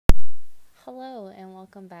Hello and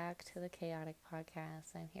welcome back to the Chaotic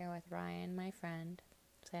Podcast. I'm here with Ryan, my friend.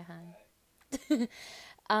 Say hi.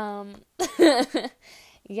 um,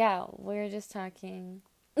 yeah, we were just talking,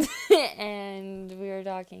 and we were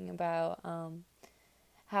talking about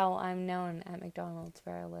how I'm known at McDonald's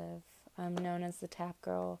where I live. I'm known as the tap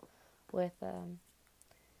girl with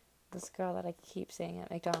this girl that I keep seeing at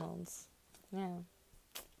McDonald's. Yeah.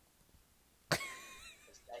 I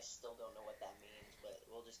still don't know what that means, but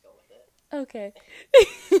we'll just go with it. Okay.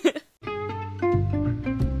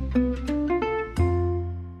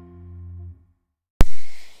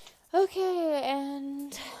 Okay,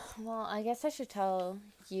 and well, I guess I should tell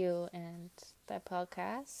you and the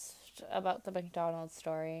podcast about the McDonald's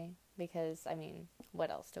story because, what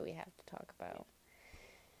else do we have to talk about?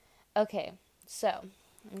 Okay, so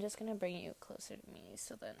I'm just gonna bring you closer to me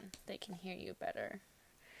so then they can hear you better.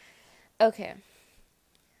 Okay.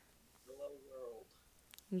 Hello, world.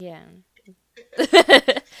 Yeah.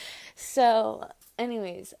 So,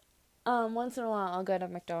 anyways, once in a while I'll go to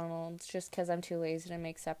McDonald's just because I'm too lazy to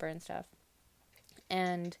make supper and stuff.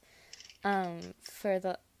 And, for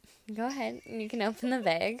the... Go ahead, you can open the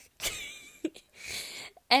bag.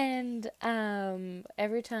 And,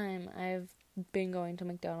 every time I've been going to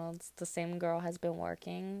McDonald's, the same girl has been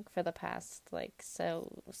working for the past,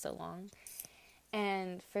 so long.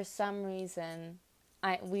 And for some reason,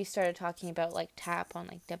 we started talking about, tap on,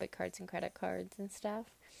 debit cards and credit cards and stuff.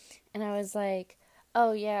 And I was like,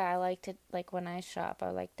 oh, yeah, I like to, when I shop, I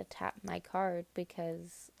like to tap my card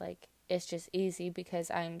because, it's just easy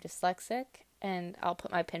because I'm dyslexic and I'll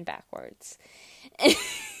put my pin backwards.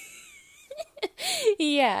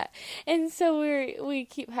 Yeah. And so we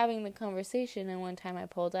keep having the conversation, and one time I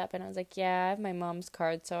pulled up and I was like, yeah, I have my mom's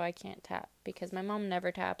card, so I can't tap because my mom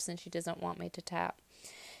never taps and she doesn't want me to tap.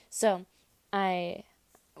 So I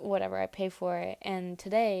pay for it. And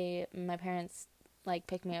today my parents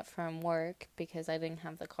picked me up from work because I didn't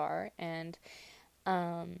have the car, and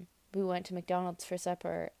we went to McDonald's for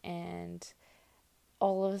supper, and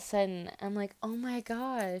all of a sudden I'm like, oh my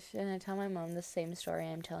gosh, and I tell my mom the same story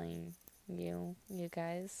I'm telling you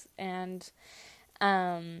guys. And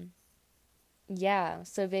yeah,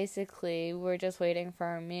 so basically we're just waiting for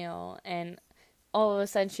our meal, and all of a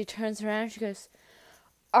sudden she turns around and she goes,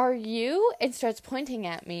 are you? And starts pointing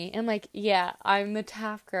at me. And I'm like, yeah, I'm the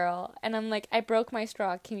tap girl. And I'm like, I broke my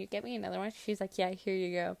straw. Can you get me another one? She's like, yeah, here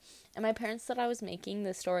you go. And my parents thought I was making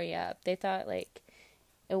the story up. They thought, it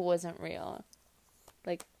wasn't real.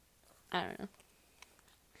 I don't know.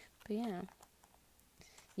 But yeah.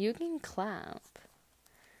 You can clap.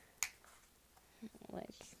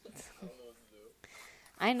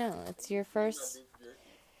 I know, it's your first...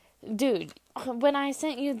 Dude, when I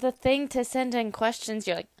sent you the thing to send in questions,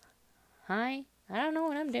 you're like, hi, I don't know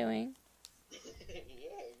what I'm doing. Yeah, you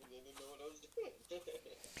didn't know what I was doing.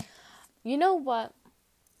 You know what?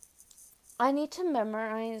 I need to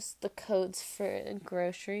memorize the codes for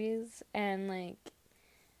groceries, and,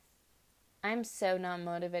 I'm so not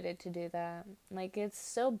motivated to do that. It's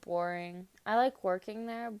so boring. I like working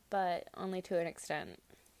there, but only to an extent.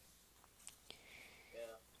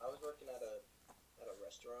 Yeah, I was working at a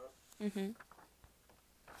restaurant. Mm-hmm.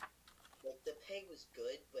 The pay was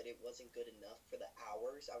good, but it wasn't good enough for the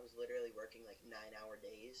hours. I was literally working 9-hour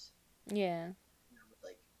days. Yeah. And it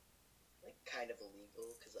was kind of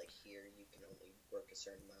illegal because here you can only work a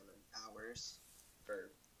certain amount of hours for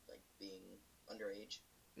being underage.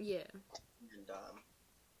 Yeah. And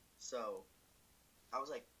so I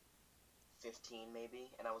was 15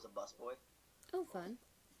 maybe, and I was a busboy. Oh, fun.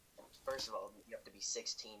 First of all, you have to be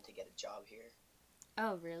 16 to get a job here.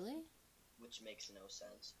 Oh, really? Which makes no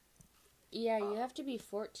sense. Yeah, you have to be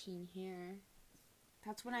 14 here.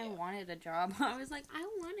 That's when I wanted a job. I was like, I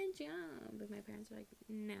want a job. But my parents were like,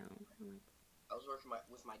 no. I'm like, I was working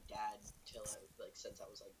with my dad till since I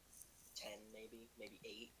was 10 maybe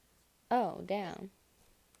 8. oh, damn.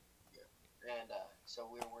 And so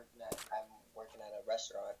I'm working at a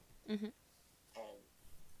restaurant. Mm-hmm. And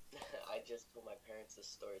I just told my parents this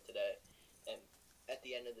story today. And at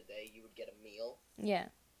the end of the day, you would get a meal. Yeah.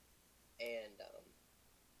 And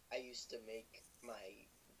I used to make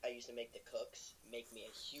the cooks make me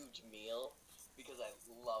a huge meal because I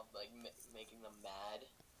love making them mad.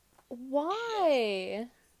 Why?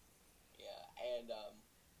 Yeah, and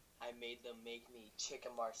I made them make me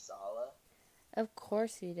chicken marsala. Of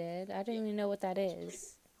course you did. I don't even know what that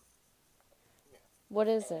is. Yeah. What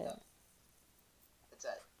is it? It's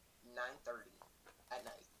at 9:30 at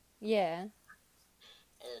night. Yeah.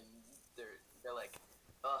 And they're like,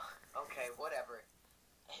 oh, okay, whatever.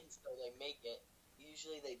 And so they make it.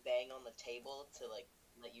 Usually they bang on the table to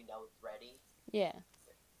let you know it's ready. Yeah.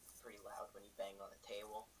 It's pretty loud when bang on the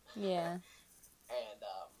table. Yeah. And,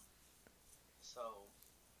 so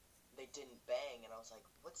they didn't bang, and I was like,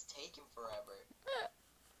 what's taking forever?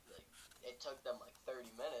 Like, it took them like 30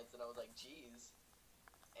 minutes, and I was like, geez.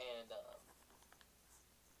 And,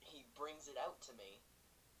 he brings it out to me.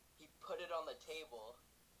 He put it on the table,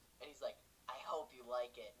 and he's like, I hope you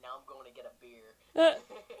like it. Now I'm going to get a beer. And,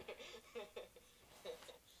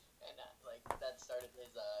 like, that started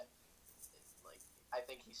his, like, I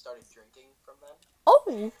think he started drinking from then.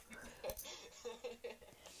 Oh!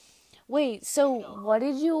 Wait, so what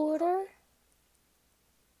did you order?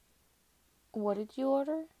 What did you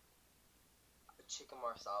order? Chicken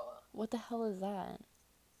marsala. What the hell is that?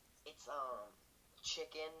 It's,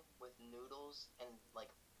 chicken with noodles and, like,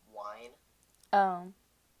 wine. Oh.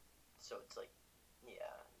 So it's like,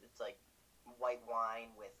 yeah, it's like white wine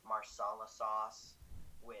with marsala sauce,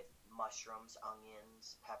 with mushrooms,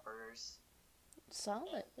 onions, peppers.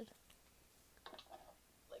 Solid.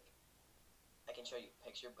 Like, I can show you a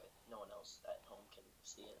picture, but no one else at home can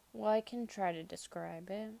see it. Well, I can try to describe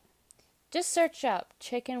it. Just search up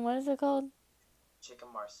chicken, what is it called? Chicken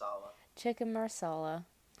marsala. Chicken marsala.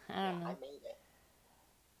 I don't know. I made it.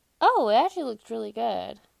 Oh, it actually looks really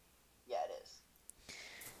good. Yeah, it is.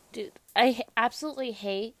 Dude, I absolutely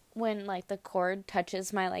hate when, like, the cord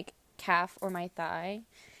touches my, like, calf or my thigh.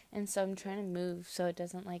 And so I'm trying to move so it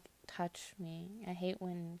doesn't, like, touch me. I hate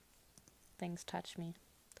when things touch me.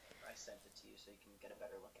 I sent it to you so you can get a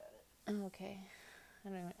better look at it. Oh, okay. I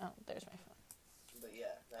don't even... Oh, there's my phone. But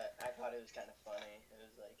yeah, I thought it was kind of funny. It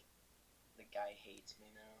was like, the guy hates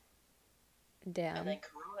me now. Damn. And then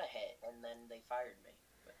Corona hit, and then they fired me.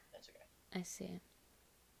 But that's okay. I see.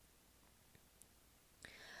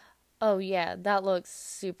 Oh, yeah, that looks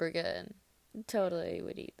super good. Totally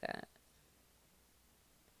would eat that.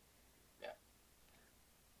 Yeah.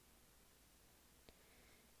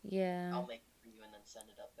 Yeah. I'll make it for you and then send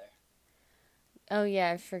it up there. Oh,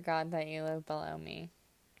 yeah, I forgot that you live below me.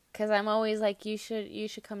 Because I'm always like, you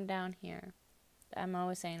should come down here. I'm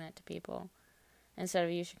always saying that to people. Instead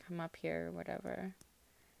of you should come up here or whatever.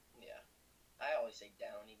 Yeah. I always say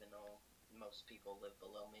down, even though most people live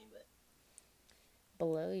below me, but...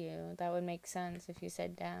 Below you? That would make sense if you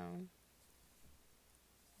said down.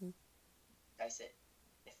 I said,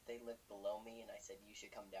 if they live below me and I said you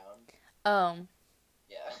should come down... Oh.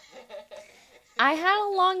 Yeah. I had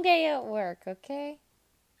a long day at work, okay?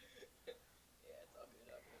 Yeah, it's all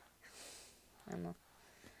good.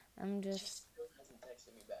 I'm She just... still hasn't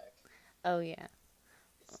texted me back. Oh, yeah.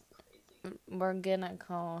 It's crazy. We're gonna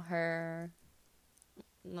call her...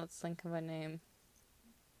 Let's think of a name.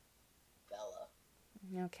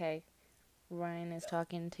 Bella. Okay. Ryan is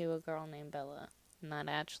talking to a girl named Bella. Not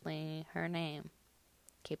actually her name.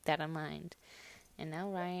 Keep that in mind. And now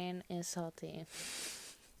Ryan is salty.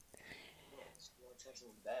 Yeah, she won't text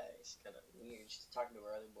me back. It's kind of weird. She's talking to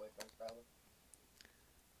her other boyfriend, probably.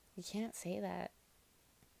 You can't say that.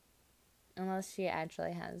 Unless she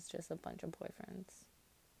actually has just a bunch of boyfriends.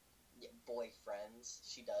 Yeah, boyfriends.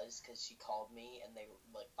 She does, because she called me, and they,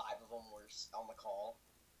 like, 5 of them were on the call.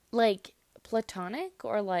 Like, platonic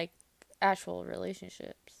or, like, actual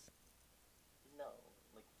relationships? No,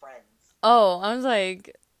 like, friends. Oh, I was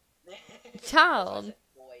like, child. I said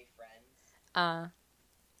boyfriends.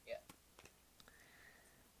 Yeah.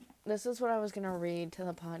 This is what I was gonna read to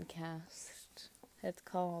the podcast. It's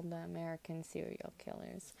called The American Serial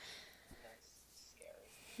Killers. That's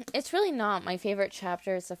scary. It's really not. My favorite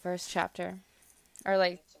chapter is the first chapter. Or, You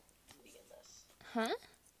like, need some comedy in this. huh?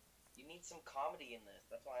 You need some comedy in this.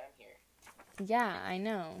 That's why I'm here. Yeah, I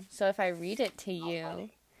know. So if I read it to Not you,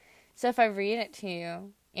 funny.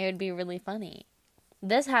 it would be really funny.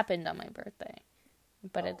 This happened on my birthday,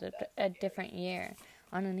 but Oh, that's a scary. different year.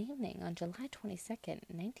 On an evening on July 22nd,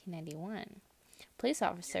 1991, police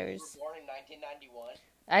officers... You were born in 1991?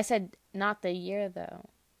 I said not the year, though.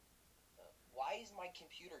 Why is my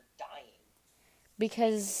computer dying?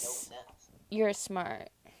 Because No sense. you're smart.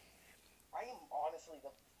 I am honestly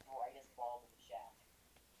the brightest bulb in the shack.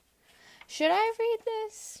 Should I read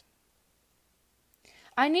this?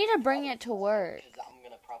 I need to bring it to work. Because I'm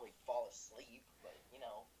going to probably fall asleep, but, you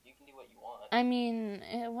know, you can do what you want. I mean,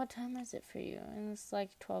 what time is it for you? And it's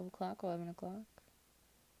like 12 o'clock, 11 o'clock.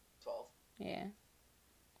 12. Yeah.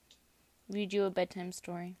 Read you a bedtime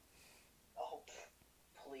story. Oh,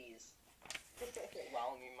 please.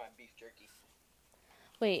 Allow me my beef jerky.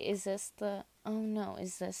 Wait, is this the... Oh, no.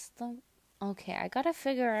 Is this the... Okay, I gotta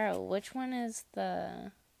figure out which one is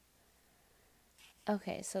the...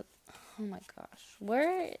 Okay, so... Oh, my gosh.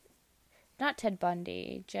 Where... Not Ted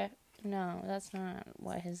Bundy. Jeff... No, that's not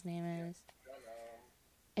what his name is.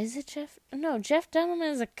 Is it Jeff... No, Jeff Dunham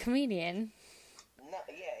is a comedian.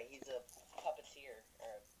 Yeah, he's a puppeteer,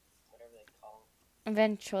 or whatever they call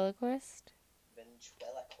Ventriloquist? him.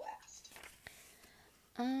 Ventriloquist.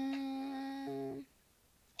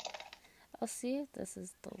 I'll see if this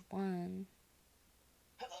is the one.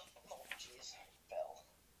 Oh, jeez. Fell.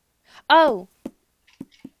 Oh!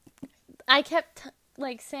 I kept,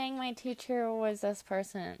 saying my teacher was this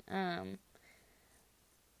person. Ted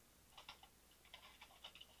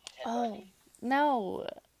Oh, Bundy? no.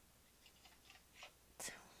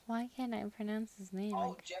 Why can't I pronounce his name?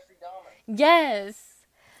 Oh, Jeffrey Dahmer. Yes!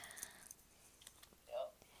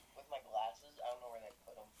 Yep. With my glasses, I don't know where they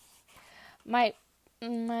put them.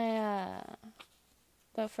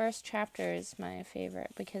 The first chapter is my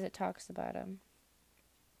favorite because it talks about him.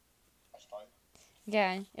 That's fun.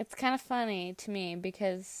 Yeah, it's kind of funny to me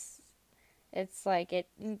because it's like it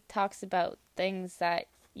talks about things that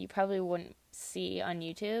you probably wouldn't see on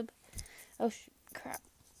YouTube. Oh, crap.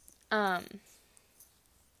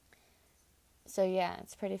 So yeah,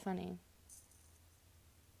 it's pretty funny.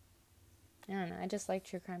 I don't know, I just like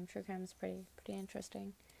true crime. True crime is pretty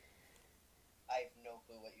interesting. I have no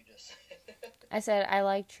clue what you just said. I said I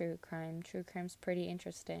like true crime. True crime's pretty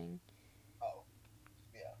interesting. Oh.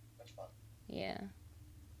 Yeah, that's fun. Yeah.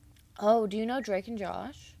 Oh, do you know Drake and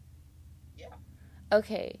Josh? Yeah.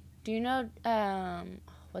 Okay. Do you know,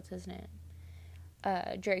 what's his name?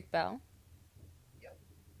 Drake Bell? Yep.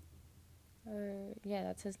 Yeah,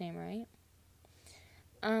 that's his name, right?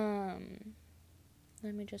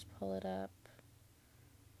 Let me just pull it up.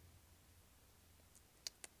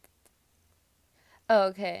 Oh,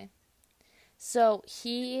 okay. So,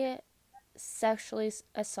 he sexually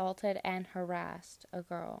assaulted and harassed a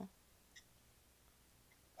girl.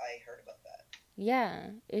 I heard about that.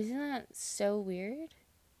 Yeah. Isn't that so weird?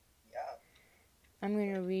 Yeah. I'm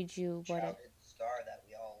going to read you what it... Childhood star that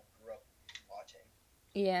we all grew up watching.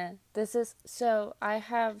 Yeah. So, I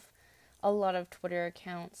have a lot of Twitter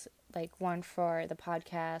accounts, like one for the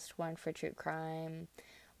podcast, one for true crime,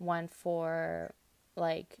 one for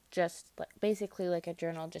basically a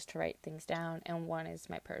journal just to write things down, and one is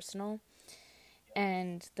my personal.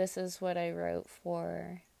 And this is what I wrote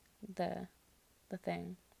for the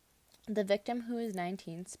thing. The victim, who is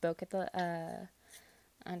 19, spoke at the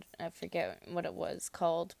I forget what it was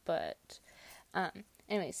called, but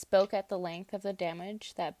anyway, spoke at the length of the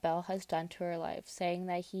damage that Bell has done to her life, saying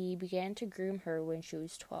that he began to groom her when she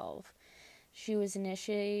was 12. She was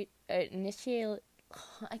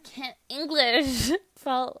I can't English,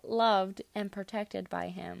 felt loved and protected by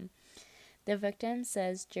him. The victim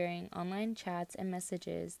says during online chats and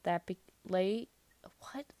messages that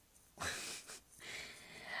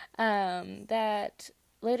that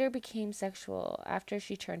later became sexual after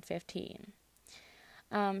she turned 15.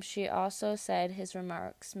 She also said his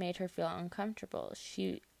remarks made her feel uncomfortable.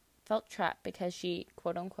 She felt trapped because she,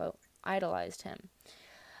 quote-unquote, idolized him.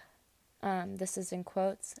 This is in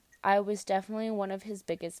quotes. I was definitely one of his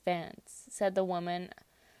biggest fans, said the woman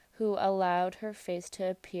who allowed her face to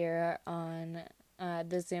appear on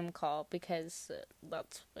the Zoom call because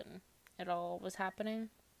that's when it all was happening.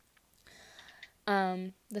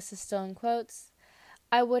 This is still in quotes.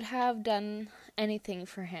 I would have done anything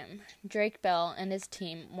for him. Drake Bell and his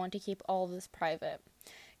team want to keep all this private.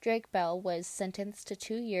 Drake Bell was sentenced to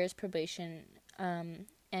 2 years probation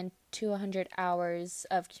and 200 hours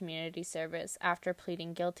of community service after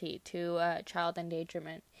pleading guilty to child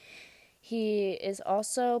endangerment. He is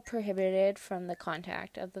also prohibited from the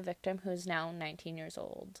contact of the victim, who is now 19 years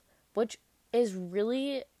old, which is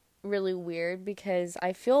really, really weird because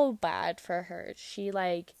I feel bad for her. She,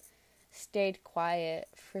 stayed quiet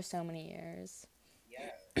for so many years.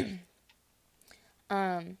 Yeah.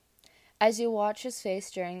 As you watch his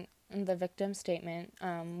face during the victim's statement,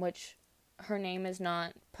 which her name is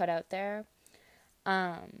not put out there,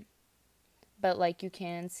 but you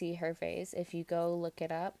can see her face if you go look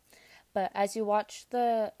it up. But as you watch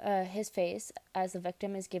his face as the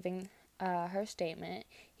victim is giving her statement,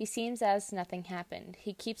 he seems as nothing happened.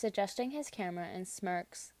 He keeps adjusting his camera and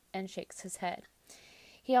smirks and shakes his head.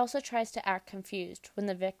 He also tries to act confused when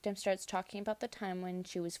the victim starts talking about the time when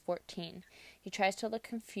she was 14. He tries to look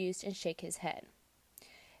confused and shake his head.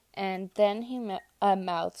 And then he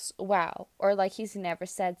mouths, wow, or like he's never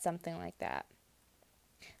said something like that.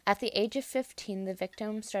 At the age of 15, the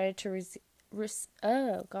victim started to At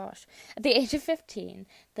the age of 15,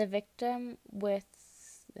 the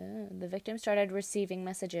victim started receiving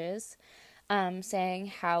messages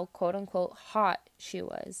saying how, quote-unquote, hot she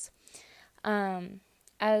was.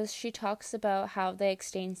 As she talks about how they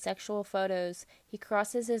exchange sexual photos, he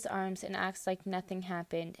crosses his arms and acts like nothing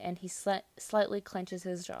happened, and he slightly clenches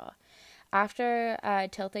his jaw. After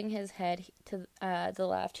tilting his head to the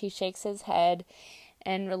left, he shakes his head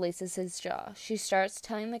and releases his jaw. She starts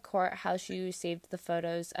telling the court how she received the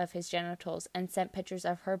photos of his genitals and sent pictures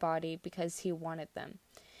of her body because he wanted them.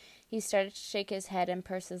 He started to shake his head and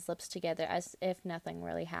purse his lips together as if nothing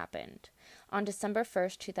really happened. On December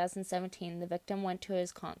 1st, 2017, the victim went to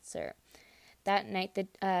his concert. That night,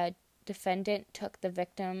 the defendant took the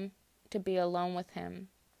victim to be alone with him.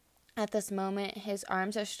 At this moment, his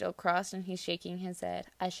arms are still crossed and he's shaking his head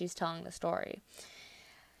as she's telling the story.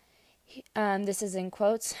 This is in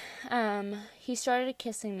quotes. He started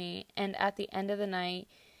kissing me, and at the end of the night,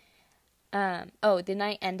 the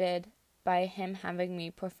night ended by him having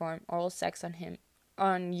me perform oral sex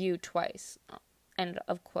on you twice. End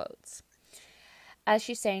of quotes. As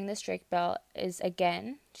she's saying this, Drake Bell is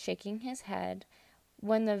again shaking his head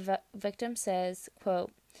when the victim says,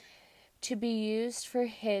 quote, to be used for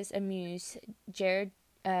his amuse, Jared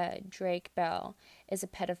Drake Bell is a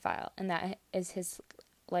pedophile, and that is his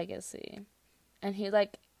legacy. And he,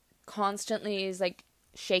 like, constantly is, like,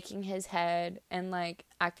 shaking his head and, like,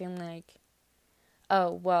 acting like,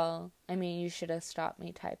 oh, well, I mean, you should have stopped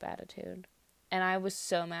me type attitude. And I was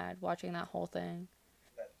so mad watching that whole thing.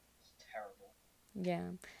 That's terrible.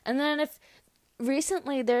 Yeah. And then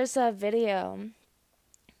recently there's a video,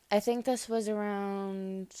 I think this was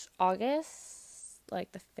around August,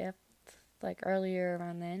 like the 5th, like earlier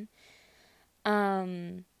around then.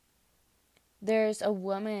 There's a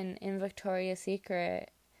woman in Victoria's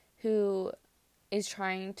Secret who is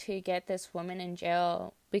trying to get this woman in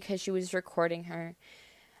jail because she was recording her.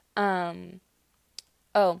 On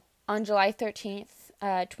July 13th,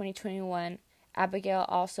 2021, Abigail,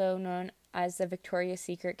 also known as the Victoria's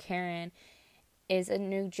Secret Karen, is a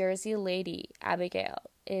New Jersey lady. Abigail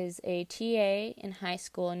is a TA in high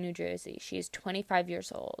school in New Jersey. She is 25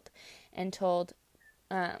 years old and told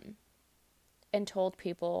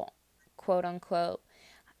people, quote unquote,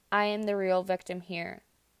 I am the real victim here.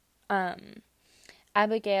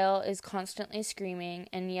 Abigail is constantly screaming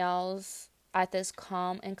and yells at this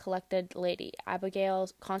calm and collected lady. Abigail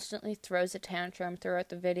constantly throws a tantrum throughout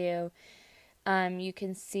the video. You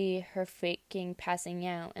can see her faking passing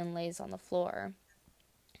out and lays on the floor.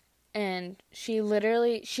 And she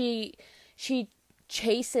literally, she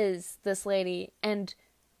chases this lady, and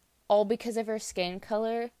all because of her skin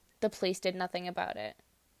color, the police did nothing about it.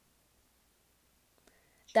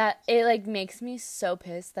 That, it, like, makes me so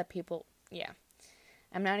pissed that people, yeah.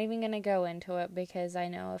 I'm not even going to go into it because I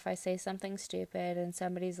know if I say something stupid and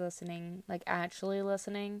somebody's listening, like, actually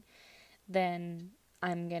listening, then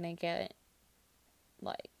I'm going to get,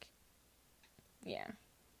 like, yeah.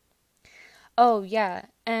 Oh, yeah,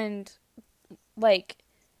 and, like,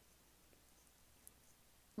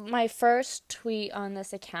 my first tweet on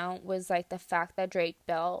this account was, like, the fact that Drake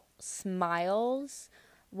Bell smiles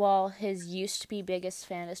while his used-to-be biggest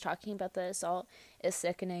fan is talking about the assault is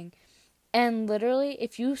sickening. And literally,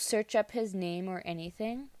 if you search up his name or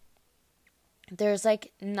anything, there's,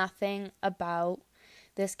 like, nothing about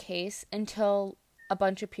this case until a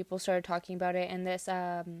bunch of people started talking about it, and this,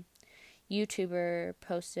 YouTuber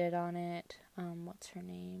posted on it. What's her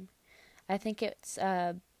name? I think it's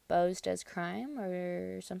Boz Does Crime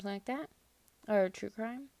or something like that, or True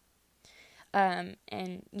Crime. And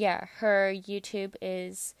yeah, her YouTube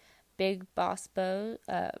is Big Boss Boz,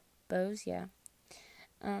 yeah.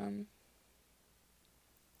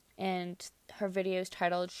 And her video is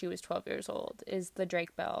titled "She Was 12 Years Old," is the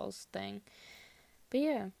Drake Bell's thing. But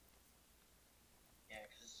yeah. Yeah,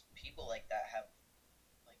 because people like that have,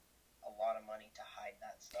 like, a lot of money to hide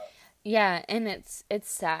that stuff. Yeah, and it's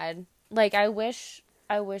sad. Like, I wish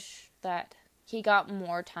that he got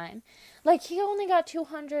more time. Like, he only got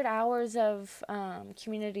 200 hours of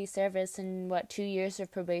community service and, 2 years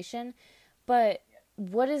of probation. But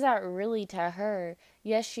what is that really to her?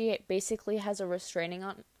 Yes, she basically has a restraining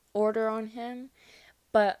order on him.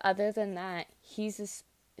 But other than that, he's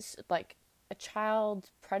like a child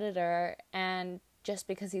predator. And just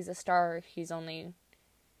because he's a star, he's only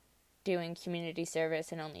doing community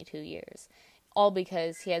service in only 2 years. All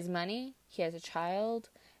because he has money, he has a child,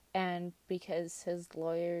 and because his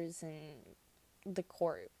lawyers and the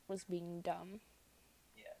court was being dumb.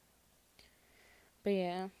 Yeah. But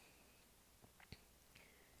yeah.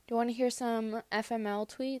 Do you want to hear some FML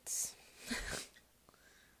tweets?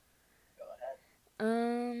 Go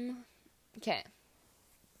ahead. Okay.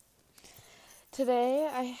 Today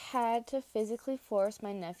I had to physically force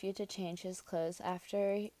my nephew to change his clothes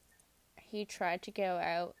after he tried to go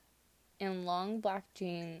out in long black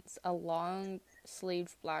jeans, a long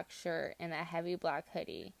short-sleeved black shirt and a heavy black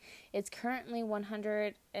hoodie. It's currently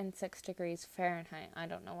 106 degrees Fahrenheit. I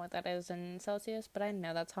don't know what that is in Celsius, but I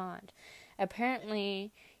know that's hot.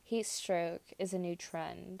 Apparently, heat stroke is a new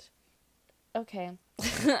trend. Okay.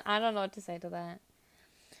 I don't know what to say to that.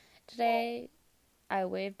 Today, I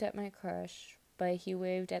waved at my crush, but he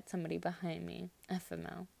waved at somebody behind me.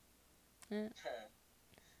 FML. Yeah.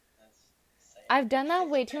 I've done that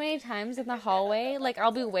way too many times in the hallway. Like,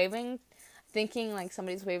 I'll be waving, thinking, like,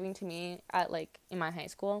 somebody's waving to me at, like, in my high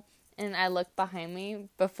school. And I look behind me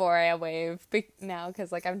before I wave now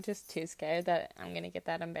because, like, I'm just too scared that I'm going to get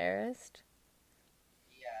that embarrassed.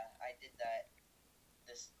 Yeah, I did that.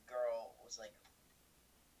 This girl was, like,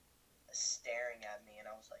 staring at me, and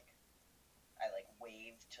I was, like, I, like,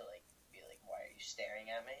 waved to, like, be like, why are you staring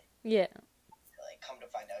at me? Yeah. Like, come to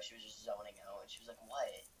find out, she was just zoning out, and she was like, what?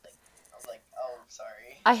 Like, I was like, oh,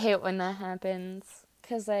 sorry. I hate when that happens.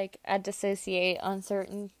 Because, like, I dissociate on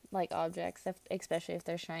certain, like, objects, especially if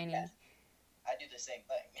they're shiny. Yeah. I do the same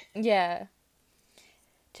thing. Yeah.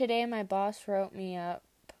 Today, my boss wrote me up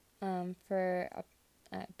for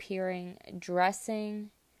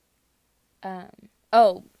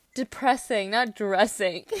depressing, not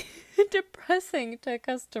dressing. Depressing to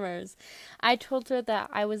customers. I told her that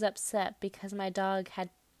I was upset because my dog had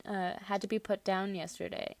to be put down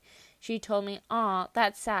yesterday. She told me, "Aw,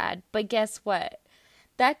 that's sad, but guess what?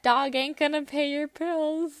 That dog ain't gonna pay your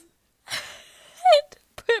bills." And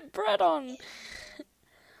put bread on.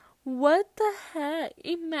 What the heck?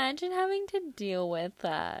 Imagine having to deal with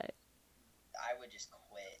that. I would just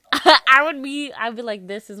quit. I'd be like,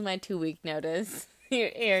 this is my 2-week notice.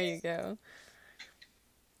 Here you go.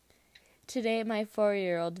 Today, my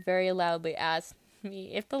 4-year-old very loudly asked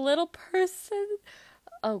me if the little person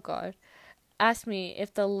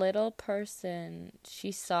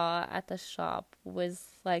she saw at the shop was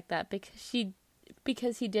like that because he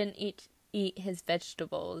didn't eat his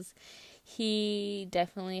vegetables. He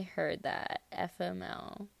definitely heard that.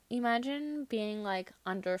 FML. Imagine being like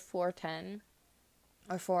under 4'10"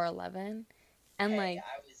 or 4'11" and like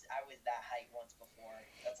I was that height once before.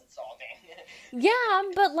 That's insulting. Yeah,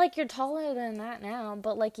 but like you're taller than that now.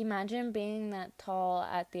 But like imagine being that tall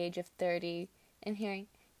at the age of 30 and hearing,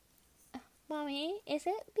 "Mommy, is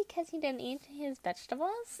it because he didn't eat his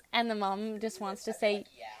vegetables?" And the mom just wants to say,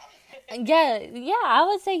 yeah, I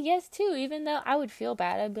would say yes too, even though I would feel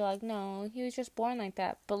bad. I'd be like, no, he was just born like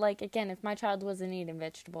that. But like, again, if my child wasn't eating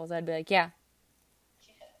vegetables, I'd be like, yeah,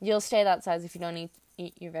 you'll stay that size if you don't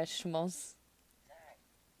eat your vegetables.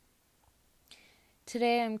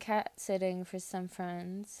 Today I'm cat sitting for some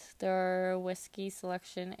friends. Their whiskey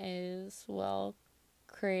selection is well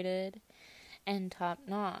created and top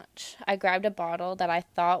notch. I grabbed a bottle that I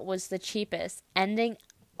thought was the cheapest,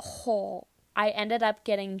 I ended up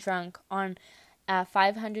getting drunk on a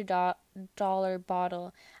 $500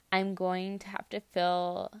 bottle. I'm going to have to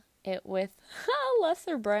fill it with a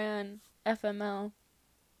lesser brand. FML.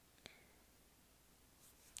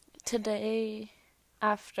 Today,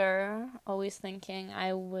 after always thinking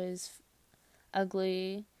I wasn't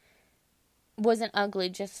ugly,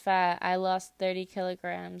 just fat, I lost 30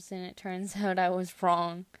 kilograms, and it turns out I was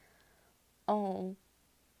wrong. Oh.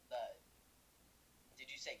 Did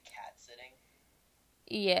you say cat sitting?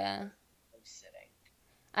 Yeah. House sitting.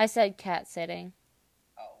 I said cat sitting.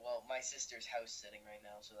 Oh, well, my sister's house sitting right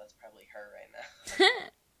now, so that's probably her right now.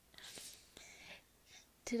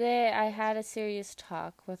 Today, I had a serious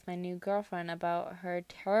talk with my new girlfriend about her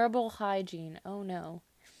terrible hygiene. Oh, no.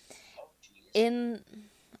 Oh, jeez.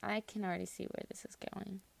 I can already see where this is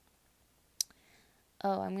going.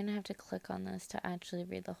 Oh, I'm going to have to click on this to actually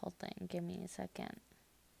read the whole thing. Give me a second.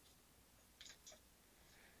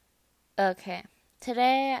 Okay.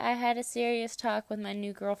 Today, I had a serious talk with my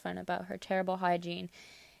new girlfriend about her terrible hygiene.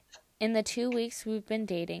 In the 2 weeks we've been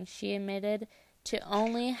dating, she admitted to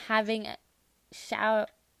only having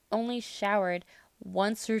showered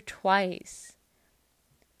once or twice.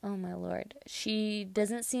 Oh my lord. She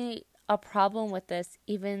doesn't see a problem with this,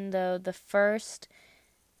 even though the first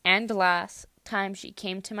and last time she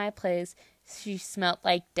came to my place, she smelled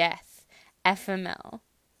like death. FML.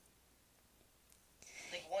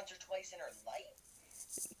 Like once or twice in her life?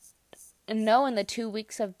 No, in the 2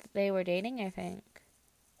 weeks they were dating, I think.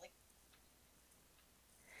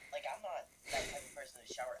 Like I'm not that type of person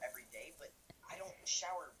to shower every day, but I don't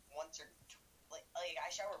shower once or like I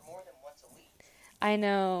shower more than once a week. I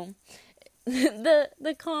know.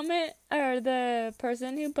 The comment or the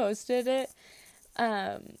person who posted it,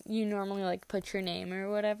 you normally like put your name or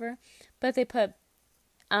whatever, but they put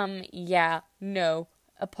yeah, no,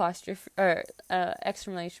 apostrophe or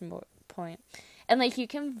exclamation point. And, like, you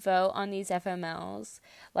can vote on these FMLs,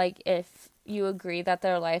 like, if you agree that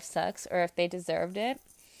their life sucks or if they deserved it.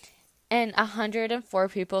 And 104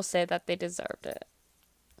 people say that they deserved it.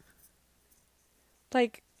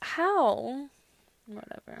 Like, how?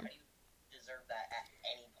 Whatever. How do you deserve that at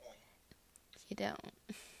any point? You don't.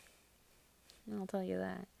 I'll tell you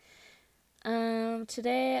that.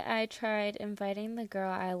 Today I tried inviting the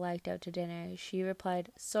girl I liked out to dinner. She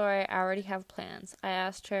replied, "Sorry, I already have plans." I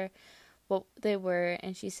asked her what they were,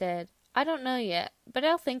 and she said, "I don't know yet, but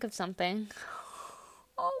I'll think of something."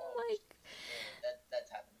 Oh my. Yeah,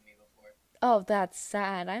 that's happened to me before. Oh, that's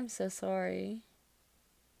sad. I'm so sorry.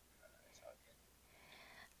 It's all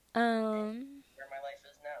good. Where my life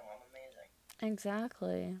is now, I'm amazing.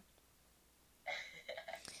 Exactly.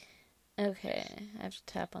 Okay, I have to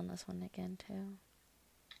tap on this one again, too.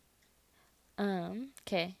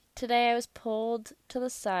 Okay. Today I was pulled to the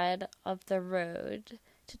side of the road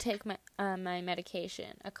to take my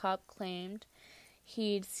medication. A cop claimed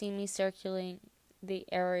he'd seen me circling the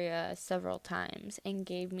area several times and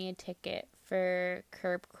gave me a ticket for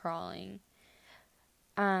curb crawling.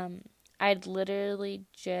 I'd literally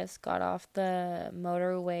just got off the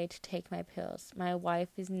motorway to take my pills. My wife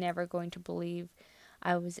is never going to believe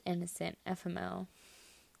I was innocent, FML.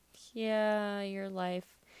 Yeah, your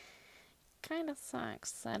life kind of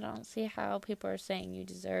sucks. I don't see how people are saying you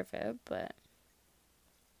deserve it, but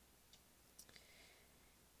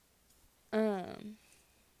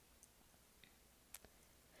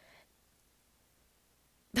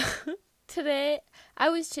I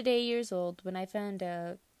was today years old when I found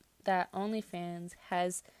out that OnlyFans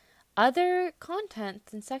has other content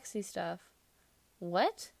than sexy stuff.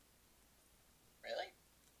 What? Really?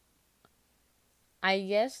 I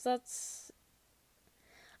guess that's...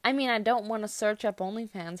 I mean, I don't want to search up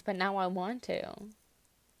OnlyFans, but now I want to.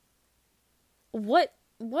 What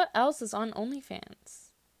else is on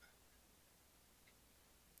OnlyFans?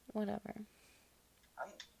 Whatever. I'm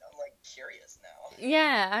like curious now.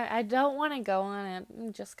 Yeah, I don't want to go on it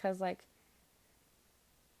just because I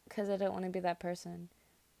don't want to be that person.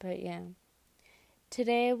 But yeah.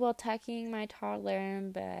 Today, while tucking my toddler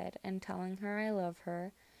in bed and telling her I love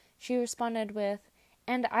her, she responded with,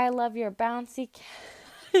 "And I love your bouncy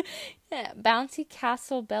bouncy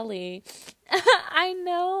castle belly." I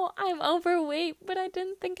know I'm overweight, but I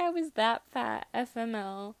didn't think I was that fat,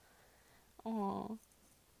 FML. Aw.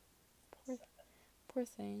 Poor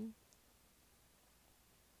thing.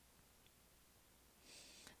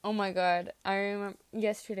 Oh my god, I remember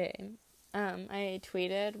yesterday, I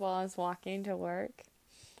tweeted while I was walking to work.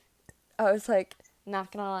 I was like,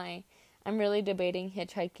 not gonna lie, I'm really debating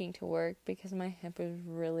hitchhiking to work because my hip is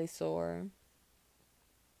really sore.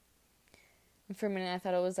 And for a minute I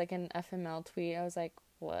thought it was like an FML tweet. I was like,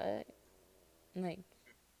 what? Like,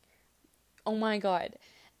 oh my god.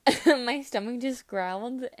 My stomach just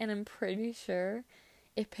growled and I'm pretty sure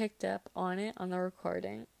it picked up on it on the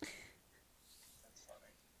recording. That's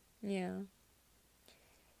funny. Yeah.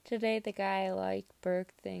 Today, the guy I like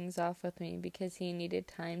broke things off with me because he needed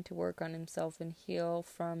time to work on himself and heal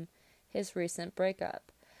from his recent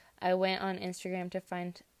breakup. I went on Instagram to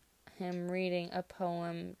find him reading a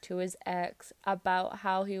poem to his ex about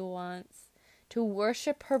how he wants to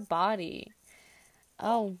worship her body.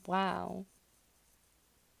 Oh, wow.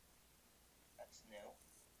 That's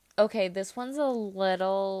new. Okay, this one's a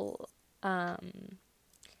little,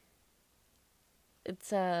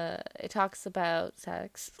 it talks about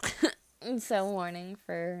sex. So warning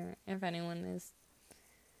for if anyone is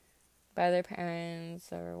by their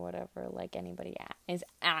parents or whatever, like anybody is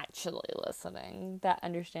actually listening that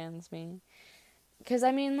understands me. Because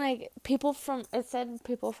I mean, like, it said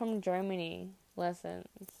people from Germany listens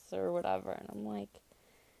or whatever, and I'm like,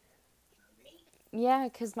 yeah,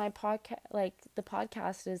 because my podcast, like, the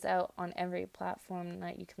podcast is out on every platform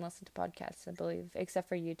that you can listen to podcasts, I believe, except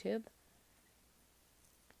for YouTube.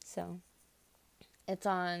 So, it's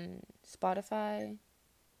on Spotify.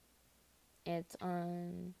 It's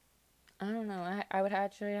on, I don't know, I would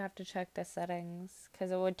actually have to check the settings,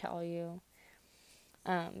 because it would tell you.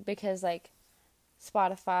 Because, like,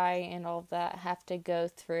 Spotify and all of that have to go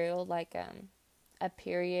through, like, a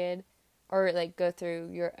period, or, like, go through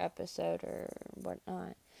your episode or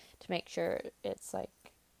whatnot to make sure it's,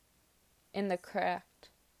 like, in the correct,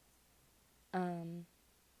 Okay,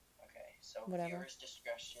 so whatever. Viewers'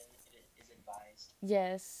 discretion is advised.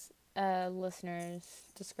 Yes, listeners'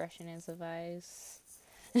 discretion is advised.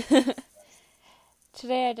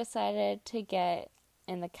 Today I decided to get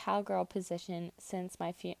in the cowgirl position since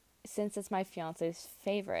it's my fiance's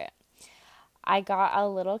favorite. I got a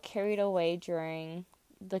little carried away during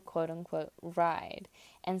the quote-unquote ride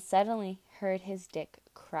and suddenly heard his dick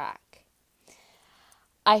crack.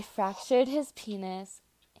 I fractured his penis.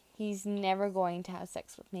 He's never going to have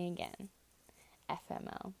sex with me again.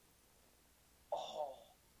 FML. Oh.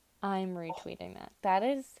 I'm retweeting that.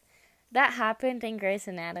 That happened in Grey's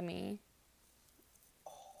Anatomy.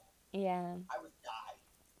 Yeah. I would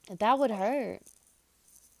die. That would hurt.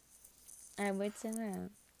 I would say that.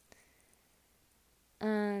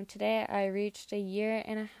 Today I reached a year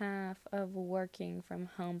and a half of working from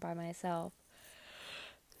home by myself.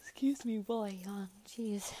 Excuse me while I yawn.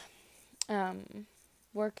 Jeez.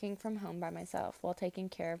 Working from home by myself while taking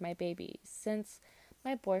care of my baby since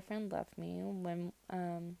my boyfriend left me when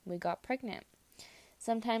we got pregnant.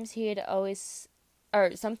 Something he'd always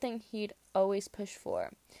push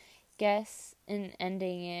for. Guess in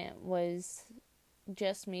ending it was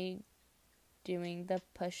just me doing the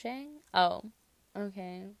pushing. Oh,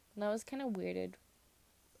 okay. That was kind of worded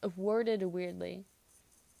weirdly.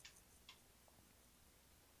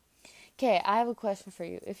 Okay, I have a question for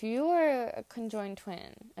you. If you were a conjoined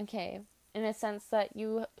twin, okay, in a sense that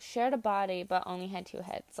you shared a body but only had two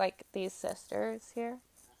heads, like these sisters here,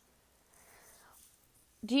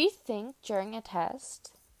 do you think during a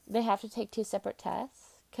test they have to take two separate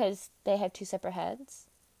tests because they have two separate heads?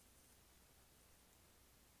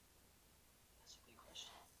 That's a good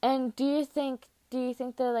question. And do you think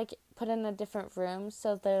they're like put in a different room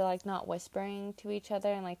so they're like not whispering to each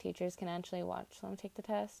other and like teachers can actually watch them take the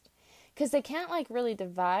test? Because they can't like really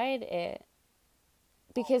divide it.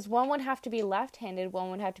 Because one would have to be left-handed,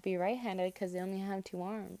 one would have to be right-handed because they only have two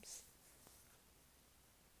arms.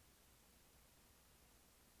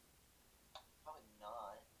 Probably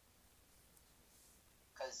not.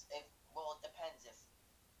 Because it depends if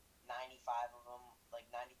 95 of them,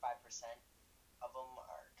 like 95% of them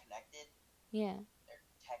are connected. Yeah. They're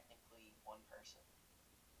technically one person.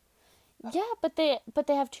 Yeah, but they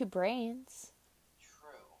have two brains.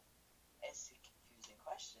 True. It's a confusing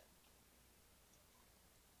question.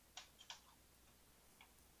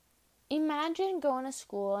 Imagine going to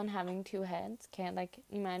school and having two heads. Can't like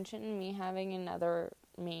imagine me having another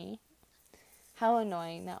me. How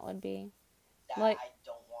annoying that would be. I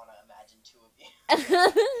don't want to imagine two of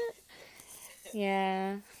you.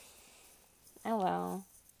 Yeah. Oh well.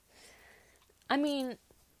 I mean,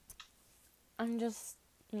 I'm just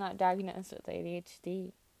not diagnosed with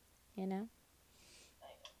ADHD, you know?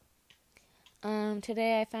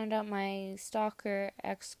 Today I found out my stalker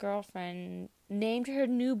ex-girlfriend named her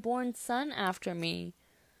newborn son after me.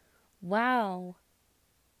 Wow.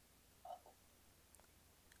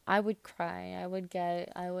 I would cry. I would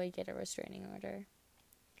get a restraining order.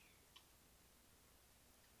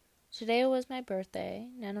 Today was my birthday.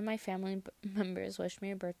 None of my family members wished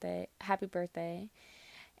me happy birthday,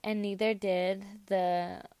 and neither did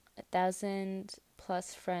the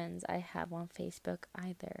 1,000+ friends I have on Facebook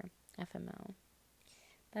either. FML.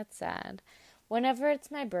 That's sad. Whenever it's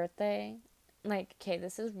my birthday, like, okay,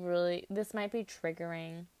 this might be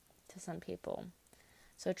triggering to some people.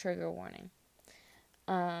 So trigger warning.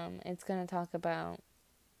 It's gonna talk about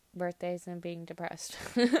birthdays and being depressed.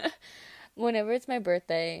 Whenever it's my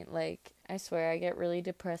birthday, like, I swear I get really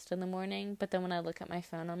depressed in the morning, but then when I look at my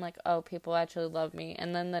phone, I'm like, oh, people actually love me.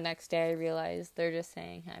 And then the next day I realize they're just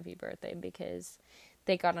saying happy birthday because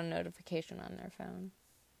they got a notification on their phone.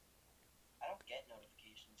 I don't get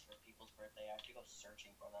notifications for people's birthday. I have to go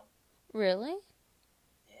searching for them. Really?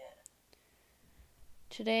 Yeah.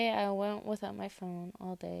 Today I went without my phone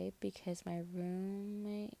all day because my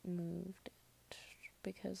roommate moved it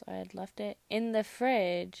because I had left it in the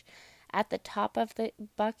fridge at the top of the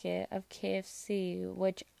bucket of KFC,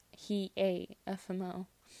 which he ate. FMO.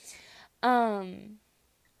 Don't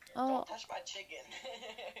touch my chicken.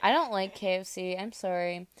 I don't like KFC. I'm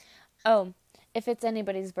sorry. Oh, if it's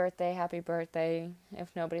anybody's birthday, happy birthday.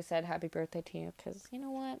 If nobody said happy birthday to you, because you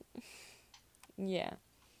know what? Yeah.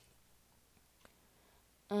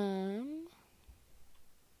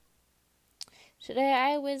 Today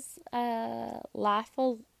I was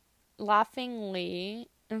laughingly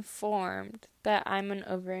informed that I'm an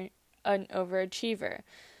overachiever.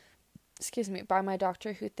 Excuse me, by my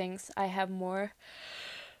doctor who thinks I have more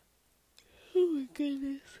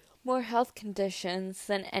health conditions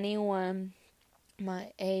than anyone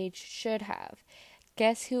my age should have.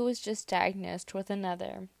 Guess who was just diagnosed with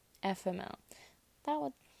another? FML. That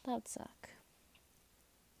would suck.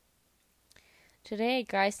 Today a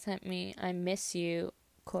guy sent me, I miss you,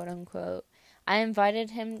 quote unquote. I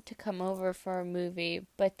invited him to come over for a movie,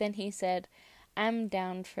 but then he said, I'm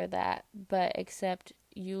down for that, but except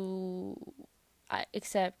you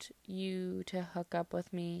to hook up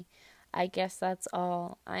with me. I guess that's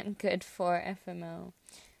all I'm good for, FMO.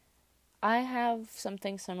 I have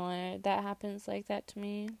something similar that happens like that to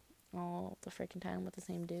me all the freaking time with the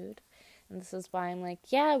same dude. And this is why I'm like,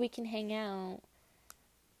 yeah, we can hang out.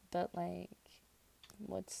 But, like,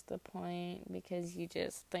 what's the point? Because you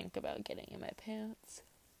just think about getting in my pants.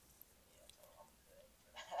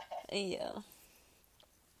 Yeah.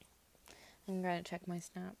 I'm gonna check my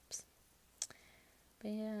snaps.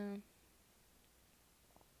 But yeah.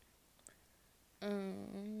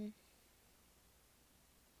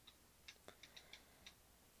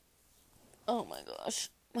 Oh my gosh.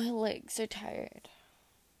 My legs are tired.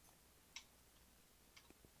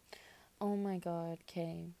 Oh my god,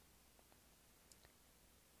 Kay.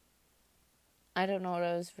 I don't know what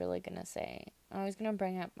I was really gonna say. I was gonna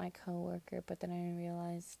bring up my coworker, but then I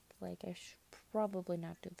realized, like, I should probably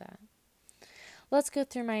not do that. Let's go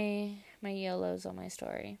through my YOLOs on my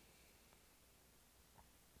story.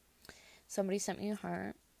 Somebody sent me a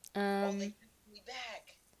heart. They texted me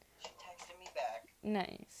back. She texted me back.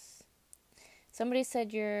 Nice. Somebody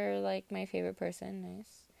said you're, like, my favorite person.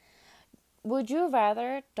 Nice. Would you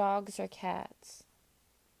rather dogs or cats?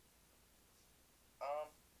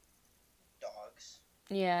 Dogs.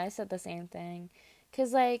 Yeah, I said the same thing.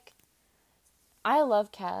 'Cause, like, I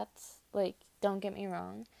love cats. Like, don't get me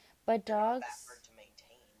wrong. But dogs... They're not that hard to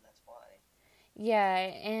maintain, that's why. Yeah,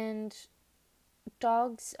 and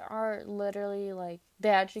dogs are literally, like, they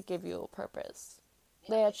actually give you a purpose.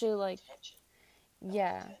 Yeah, they actually, like... Attention.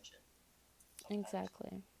 Yeah. Attention.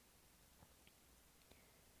 Exactly.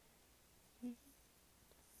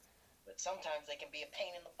 But sometimes they can be a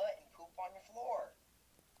pain in the butt and poop on your floor.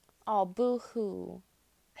 Oh, boo-hoo.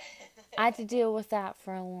 I had to deal with that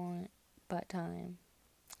for a long time.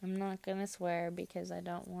 I'm not gonna swear because I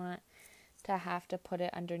don't want to have to put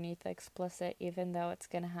it underneath explicit, even though it's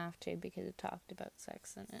gonna have to because it talked about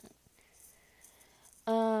sex in it.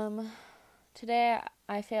 Today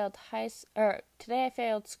I failed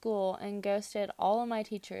school and ghosted all of my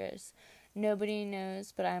teachers. Nobody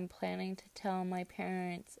knows, but I'm planning to tell my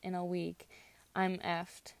parents in a week. I'm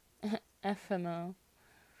effed. FMO.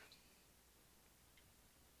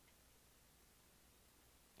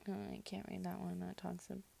 Oh, I can't read that one. That talks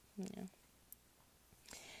about, yeah.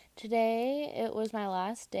 Today it was my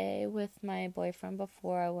last day with my boyfriend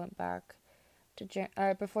before he went back to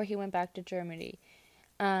Germany.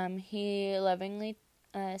 He lovingly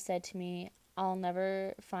said to me, "I'll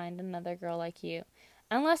never find another girl like you,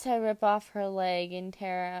 unless I rip off her leg and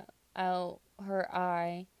tear out her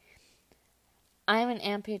eye. I'm an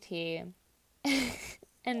amputee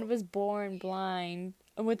and was born blind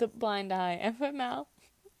with a blind eye." FML.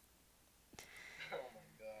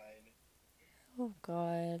 Oh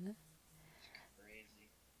God. Crazy.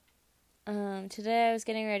 Today I was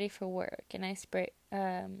getting ready for work and I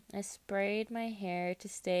sprayed my hair to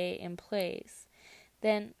stay in place.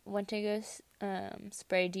 Then went to go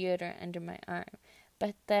spray deodorant under my arm.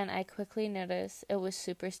 But then I quickly noticed it was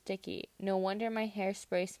super sticky. No wonder my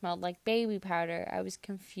hairspray smelled like baby powder. I was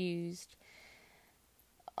confused.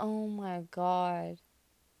 Oh my God.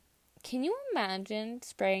 Can you imagine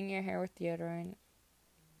spraying your hair with deodorant?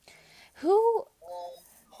 Who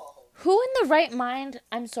in the right mind,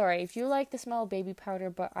 I'm sorry, if you like the smell of baby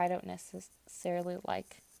powder, but I don't necessarily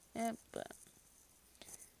like it, but...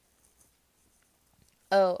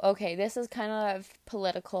 Oh, okay, this is kind of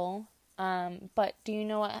political, but do you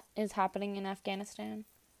know what is happening in Afghanistan?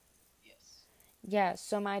 Yes. Yeah,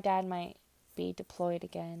 so my dad might be deployed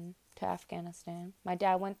again to Afghanistan. My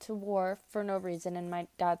dad went to war for no reason, and my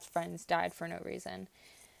dad's friends died for no reason.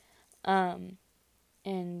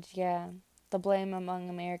 And yeah, the blame among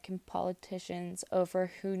American politicians over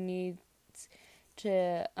who needs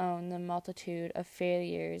to own the multitude of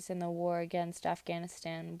failures in the war against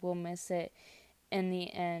Afghanistan will miss it in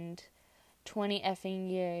the end. 20 effing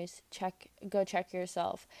years. Go check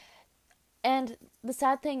yourself. And the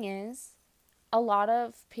sad thing is, a lot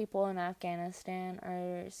of people in Afghanistan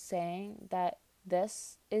are saying that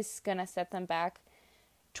this is gonna set them back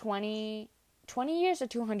 20 years or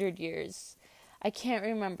 200 years. I can't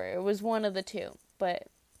remember. It was one of the two. But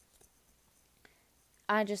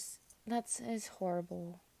is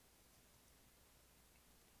horrible.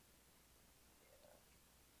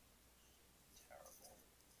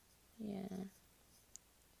 Yeah. Yeah.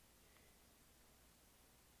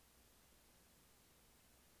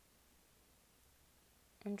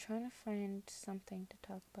 I'm trying to find something to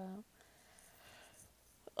talk about.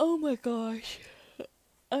 Oh my gosh.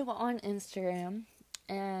 I'm on Instagram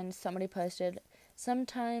and somebody posted,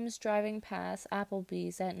 "Sometimes driving past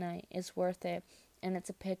Applebee's at night is worth it." And it's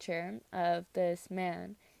a picture of this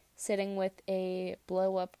man sitting with a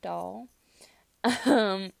blow up doll.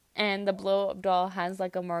 And the blow up doll has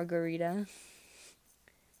like a margarita.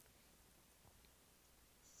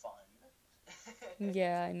 Fun.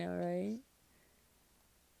 Yeah, I know, right?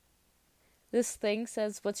 This thing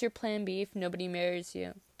says, "What's your plan B if nobody marries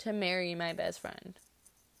you?" To marry my best friend.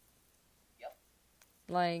 Yep.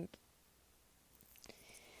 Like,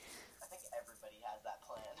 I think everybody has that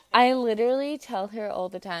plan. I literally tell her all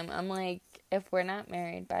the time, I'm like, if we're not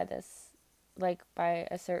married by this, like, by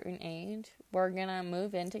a certain age, we're gonna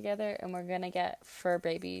move in together and we're gonna get fur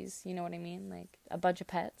babies. You know what I mean? Like, a bunch of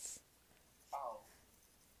pets. Oh.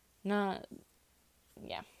 Not,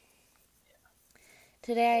 yeah.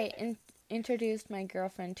 Today I introduced my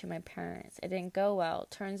girlfriend to my parents. It didn't go well.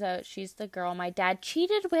 Turns out she's the girl my dad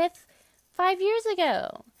cheated with 5 years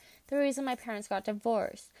ago. The reason my parents got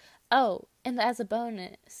divorced. Oh, and as a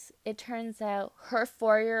bonus, it turns out her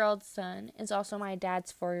 4-year-old son is also my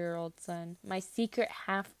dad's 4-year-old son. My secret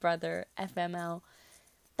half-brother, FML.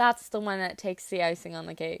 That's the one that takes the icing on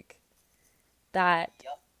the cake. That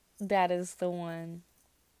is the one.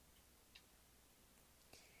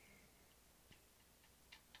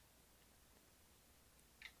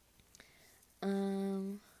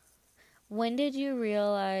 When did you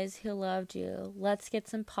realize he loved you? Let's get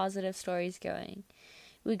some positive stories going.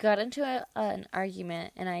 We got into an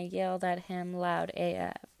argument, and I yelled at him loud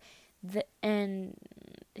AF. And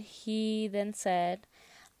he then said,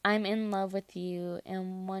 "I'm in love with you,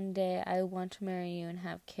 and one day I want to marry you and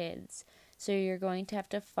have kids. So you're going to have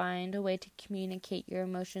to find a way to communicate your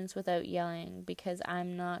emotions without yelling, because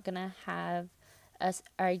I'm not going to have us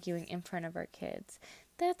arguing in front of our kids."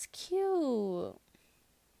 That's cute.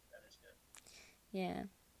 That is good. Yeah.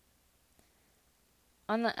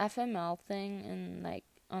 On the FML thing, and like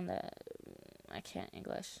on the, I can't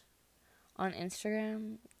English, on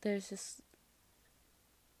Instagram, there's just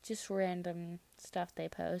random stuff they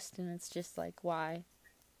post, and it's just like, why?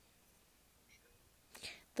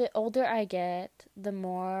 The older I get, the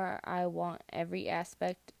more I want every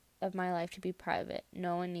aspect of my life to be private.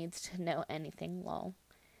 No one needs to know anything, lol.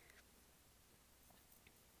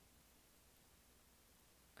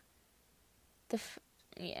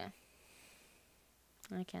 Yeah.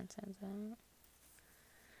 I can't say that.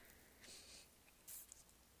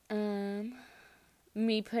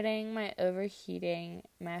 Me putting my overheating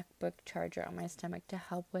MacBook charger on my stomach to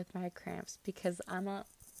help with my cramps because I'm a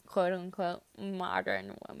quote-unquote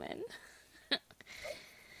modern woman. Hey,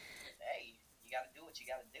 you gotta do what you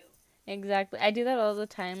gotta do. Exactly. I do that all the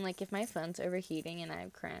time. Like, if my phone's overheating and I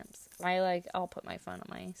have cramps, I'll put my phone on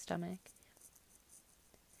my stomach.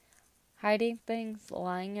 Hiding things,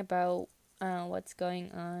 lying about what's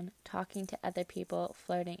going on, talking to other people,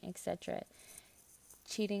 flirting, etc.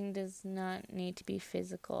 Cheating does not need to be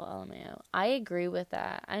physical, LMAO. I agree with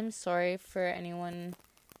that. I'm sorry for anyone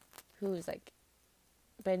who's, like,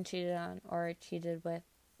 been cheated on or cheated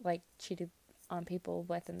on people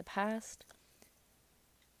with in the past.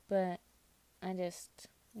 But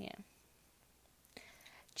yeah.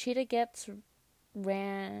 Cheetah gets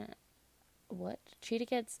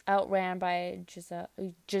outran by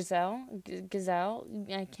Gazelle.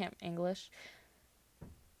 I can't English.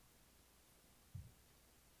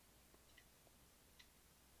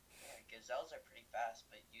 Gazelles are pretty fast,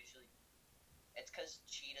 but usually it's because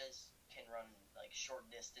cheetahs can run like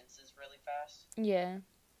short distances really fast. Yeah.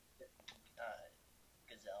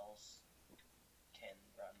 Gazelles can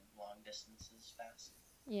run long distances fast.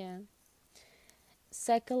 Yeah.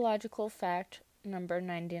 Psychological fact number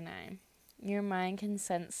 99. Your mind can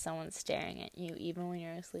sense someone staring at you even when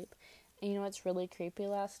you're asleep. And you know what's really creepy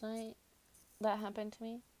last night that happened to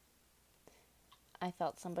me? I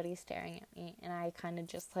felt somebody staring at me, and I kind of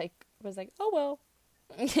just was like, oh well.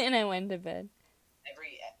 And I went to bed.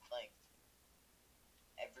 Every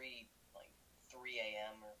 3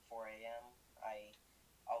 a.m. or 4 a.m. I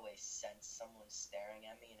always sense someone staring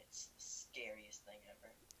at me, and it's the scariest thing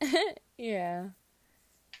ever. Yeah.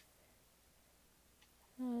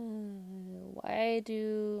 Why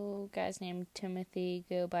do guys named Timothy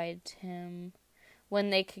go by Tim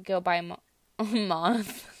when they could go by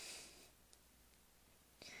Moth?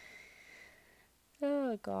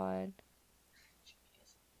 Oh, God.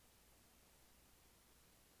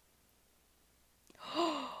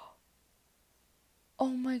 Oh,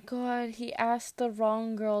 my God. He asked the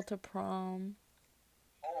wrong girl to prom.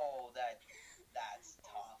 Oh, that's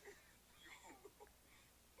tough.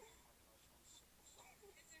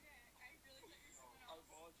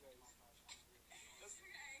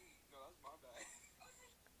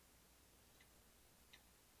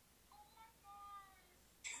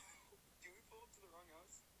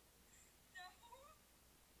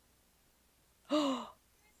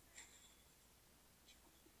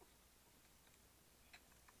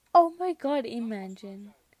 my god,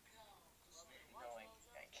 imagine. No,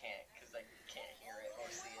 I can't, because I can't hear it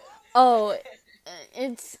or see it. Oh,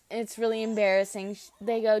 it's really embarrassing.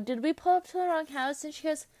 They go, "Did we pull up to the wrong house?" And she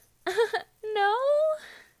goes, "No."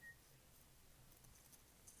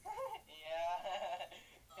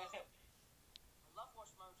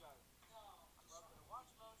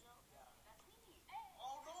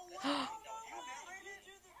 Yeah.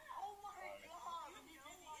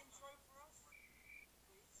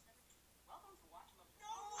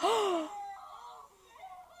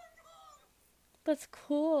 That's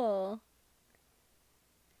cool.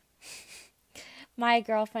 My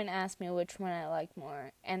girlfriend asked me which one I like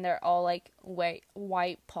more, and they're all like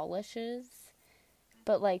white polishes,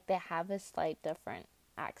 but like they have a slight different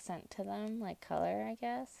accent to them, like color, I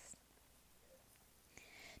guess.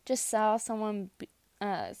 Just saw someone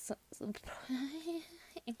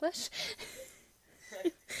English.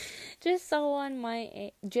 Just saw one my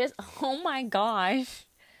age. Oh my gosh.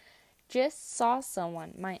 Just saw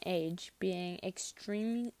someone my age being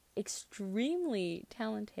extremely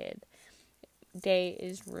talented. Day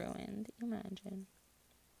is ruined. Imagine.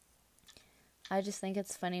 I just think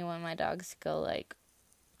it's funny when my dogs go like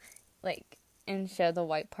and show the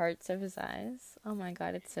white parts of his eyes. Oh my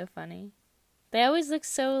god, it's so funny. They always look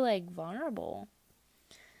so like vulnerable.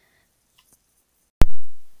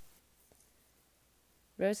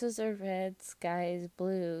 Roses are red, sky is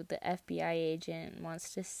blue. The FBI agent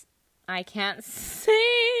wants to. I can't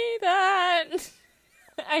say that.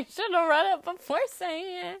 I should have read it before saying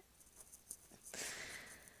it.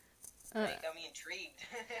 You got me intrigued.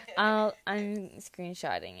 I'm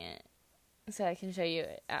screenshotting it so I can show you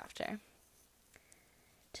it after.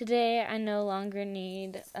 Today, I no longer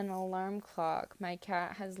need an alarm clock. My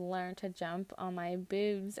cat has learned to jump on my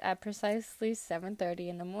boobs at precisely 7:30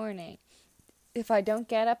 in the morning. If I don't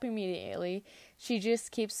get up immediately, she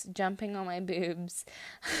just keeps jumping on my boobs.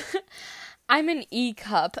 I'm an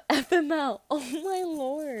E-cup. FML. Oh my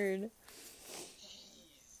lord.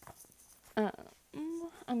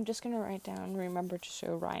 I'm just gonna write down, remember to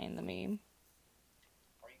show Ryan the meme.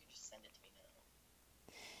 Or you can just send it to me now.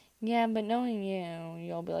 Yeah, but knowing you,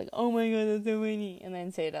 you'll be like, oh my god, that's so funny, and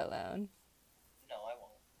then say it out loud. No, I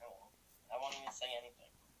won't. I won't even say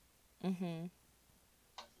anything.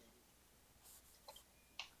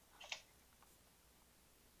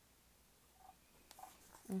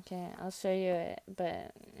 Okay, I'll show you it,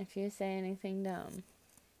 but if you say anything dumb,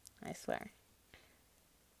 I swear.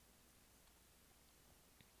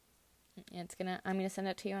 I'm gonna send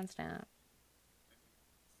it to you on Snap.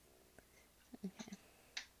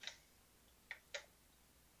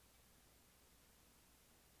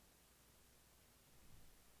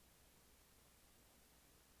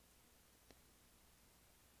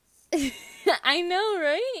 Okay. I know,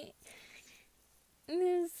 right?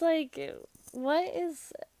 It's like, why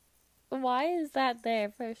is that there,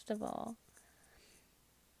 first of all?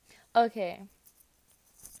 Okay.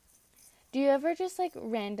 Do you ever just, like,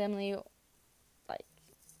 randomly, like,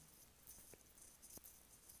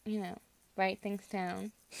 write things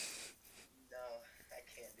down? No, I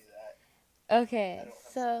can't do that. Okay,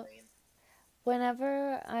 so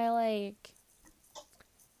whenever I, like,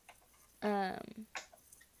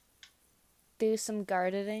 do some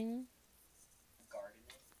gardening.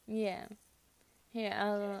 Yeah. Here,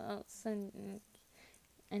 I'll send.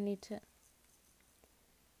 I need to.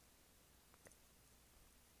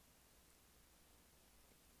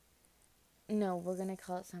 No, we're gonna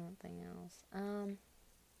call it something else.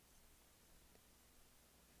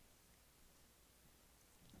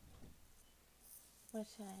 What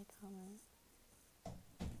should I call it?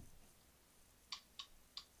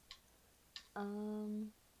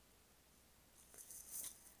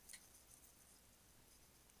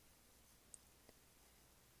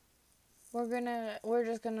 We're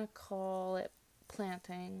just gonna call it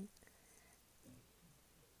planting.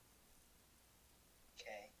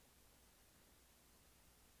 Okay.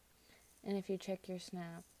 And if you check your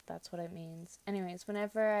Snap, that's what it means. Anyways,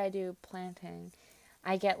 whenever I do planting,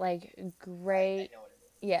 I get like great. I know what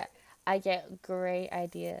it is. Yeah, I get great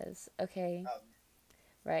ideas. Okay.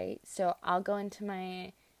 Right. So I'll go into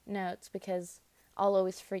my notes because I'll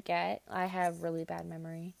always forget. I have really bad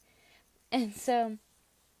memory, and so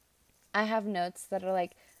I have notes that are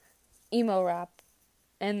like emo rap,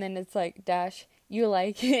 and then it's like dash, you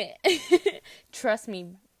like it. Trust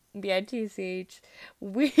me, BITCH.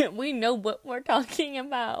 We know what we're talking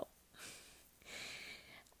about.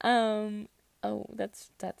 Oh,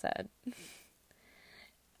 that's sad.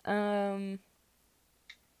 Then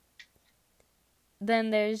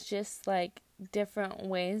there's just like different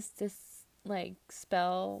ways to like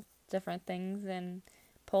spell different things in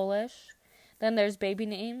Polish. Then there's baby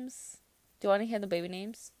names. Do you want to hear the baby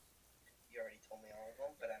names? You already told me all of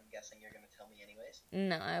them, but I'm guessing you're going to tell me anyways.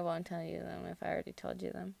 No, I won't tell you them if I already told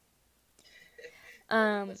you them.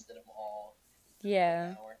 You listed them all.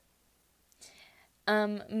 Yeah.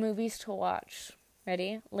 Movies to watch.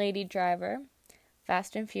 Ready? Lady Driver,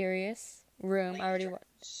 Fast and Furious, Room. I already watched.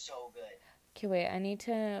 So good. Okay, wait. I need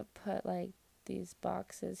to put like these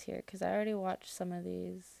boxes here because I already watched some of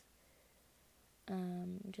these.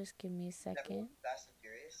 Just give me a second. Fast and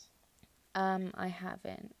Furious? I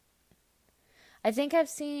haven't. I think I've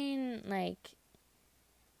seen like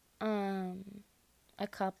a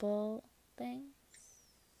couple things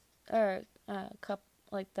or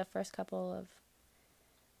like the first couple of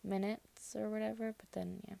minutes or whatever, but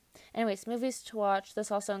then yeah. Anyways, movies to watch.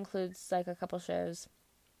 This also includes like a couple shows.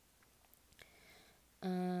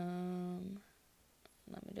 Let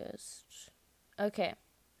me just. Okay.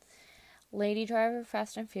 Lady Driver,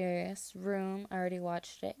 Fast and Furious, Room, I already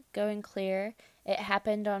watched it. Going Clear, it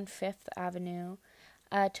happened on 5th Avenue.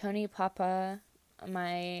 Tony Papa,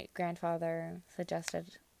 my grandfather,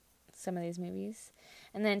 suggested some of these movies.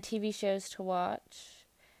 And then TV shows to watch.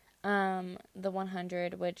 The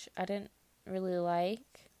 100, which I didn't really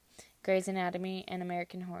like. Grey's Anatomy, and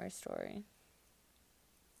American Horror Story.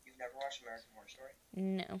 You've never watched American Horror Story?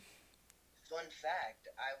 No. Fun fact,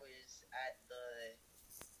 I was at the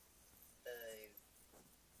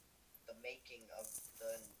making of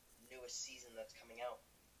the newest season that's coming out.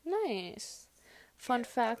 Nice. Fun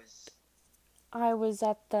fact, I was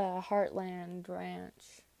at the Heartland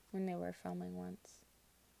Ranch when they were filming once.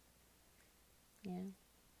 Yeah. I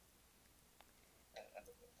don't know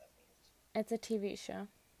what that means. It's a TV show.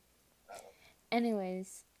 Oh.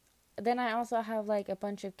 Anyways, then I also have like a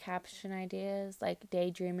bunch of caption ideas, like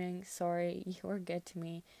daydreaming, sorry, you were good to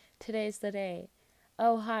me. Today's the day.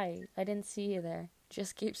 Oh, hi, I didn't see you there.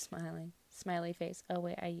 Just keep smiling. Smiley face. Oh,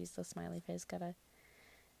 wait, I used the smiley face. Gotta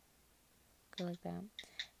go like that.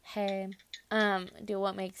 Hey, do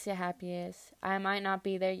what makes you happiest. I might not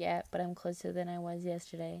be there yet, but I'm closer than I was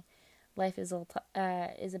yesterday. Life is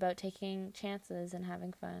about taking chances and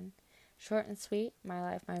having fun. Short and sweet, my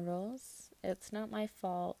life, my rules. It's not my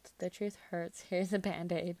fault. The truth hurts. Here's a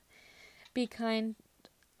Band-Aid. Be kind.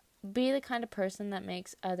 Be the kind of person that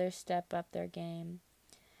makes others step up their game.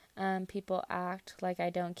 People act like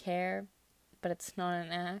I don't care, but it's not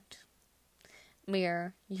an act.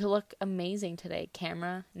 Mirror, you look amazing today.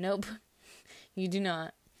 Camera, nope, you do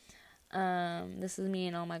not. This is me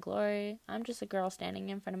in all my glory. I'm just a girl standing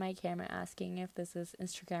in front of my camera asking if this is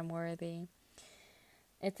Instagram worthy.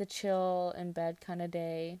 It's a chill in bed kind of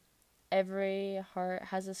day. Every heart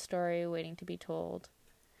has a story waiting to be told.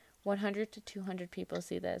 100 to 200 people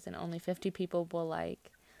see this and only 50 people will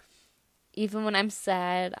like. Even when I'm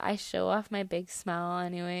sad, I show off my big smile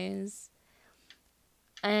anyways.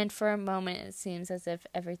 And for a moment, it seems as if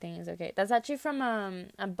everything is okay. That's actually from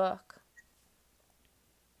a book.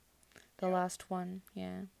 The last one,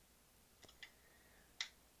 yeah.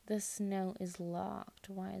 This note is locked.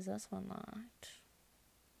 Why is this one locked?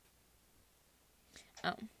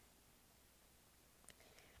 Oh.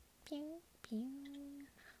 Pew, pew.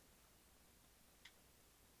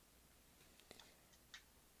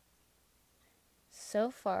 So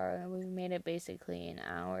far, we've made it basically an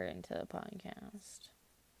hour into the podcast.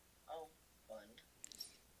 Oh, fun.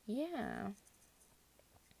 Yeah.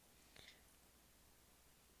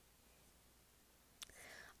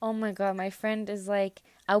 Oh my god, my friend is like,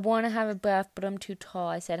 I want to have a bath, but I'm too tall.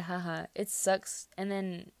 I said, haha, it sucks. And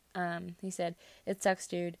then he said, it sucks,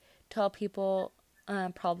 dude. Tall people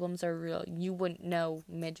problems are real. You wouldn't know,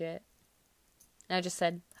 midget. And I just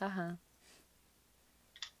said, haha.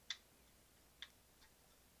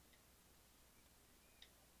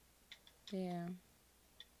 Yeah.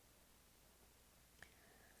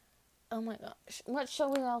 Oh my gosh. What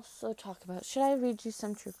shall we also talk about? Should I read you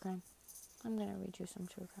some true crime? I'm gonna read you some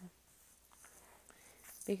true crime.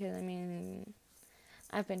 Because, I mean,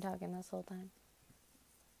 I've been talking this whole time.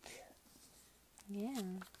 Yeah.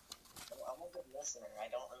 Well, I'm a good listener. I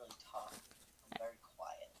don't really talk. I'm very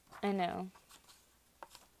quiet. I know.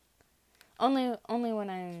 Only when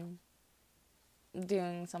I'm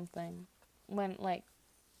doing something. When, like,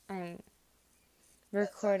 I'm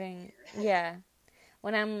recording. Yeah.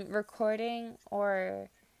 When I'm recording or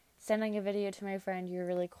sending a video to my friend, you're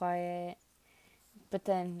really quiet. But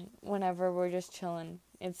then whenever we're just chilling,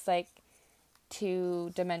 it's like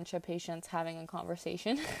two dementia patients having a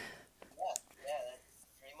conversation. Yeah, that's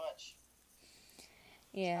pretty much.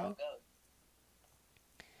 Yeah. That's how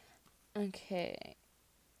it goes. Okay.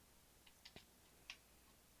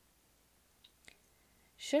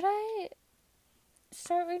 Should I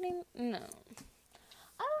start reading? No. I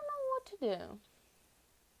don't know what to do.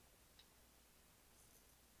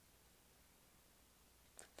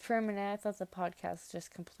 For a minute, I thought the podcast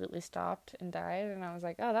just completely stopped and died, and I was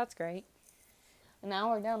like, oh, that's great. And now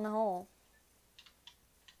we're down the hole.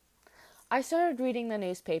 I started reading the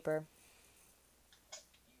newspaper.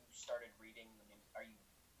 You started reading the news.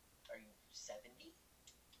 Are you 70?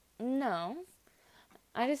 No.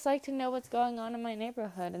 I just like to know what's going on in my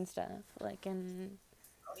neighborhood and stuff. Like in...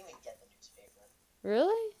 I don't even get the newspaper.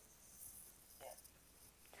 Really? Yeah.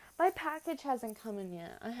 My package hasn't come in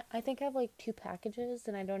yet. I think I have like 2 packages,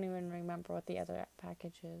 and I don't even remember what the other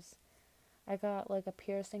package is. I got like a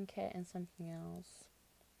piercing kit and something else.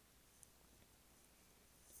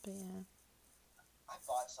 But yeah. I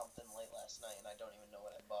bought something late last night, and I don't even know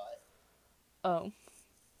what I bought. Oh.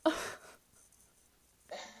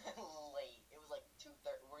 Late. It was like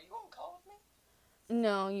 2:30. Were you on call with me?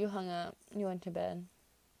 No, you hung up. You went to bed.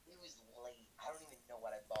 It was late. I don't even know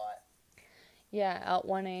what I bought. Yeah, at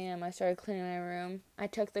 1 a.m. I started cleaning my room. I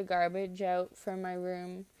took the garbage out from my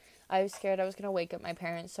room. I was scared I was going to wake up my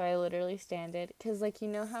parents, so I literally standed. Because, like, you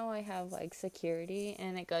know how I have, like, security,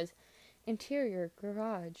 and it goes, interior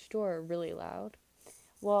garage door really loud?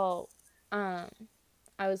 Well, I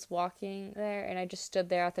was walking there, and I just stood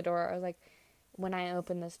there at the door. I was like, when I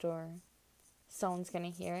open this door, someone's going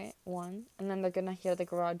to hear it, one, and then they're going to hear the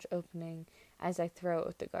garage opening as I throw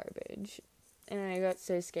out the garbage. And I got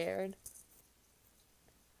so scared.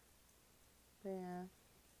 But yeah.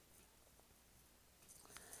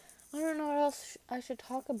 I don't know what else I should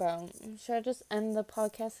talk about. Should I just end the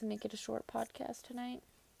podcast and make it a short podcast tonight?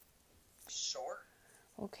 Short?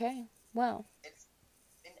 Okay. Well. It's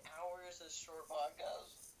an hour is a short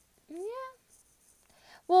podcast. Yeah.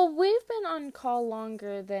 Well, we've been on call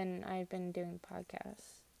longer than I've been doing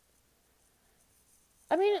podcasts.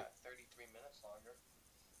 I mean... 33 minutes longer.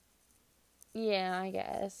 Yeah, I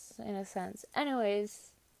guess, in a sense.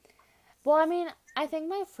 Anyways. Well, I mean, I think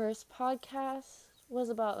my first podcast was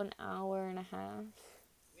about an hour and a half.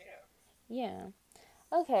 Yeah.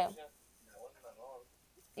 Okay. That wasn't that long.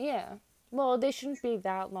 Yeah. Well, they shouldn't be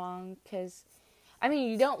that long, because, I mean,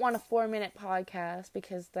 you don't want a 4-minute podcast,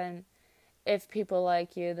 because then if people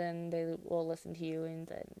like you, then they will listen to you and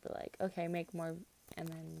then be like, okay, make more, and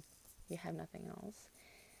then you have nothing else.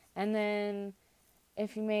 And then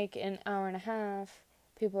if you make an hour and a half,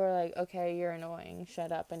 people are like, okay, you're annoying,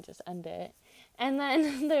 shut up and just end it. And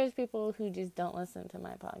then there's people who just don't listen to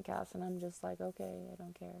my podcast, and I'm just like, okay, I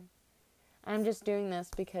don't care. I'm just doing this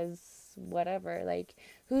because whatever, like,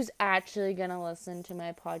 who's actually gonna listen to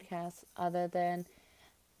my podcast other than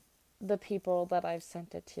the people that I've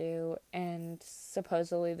sent it to, and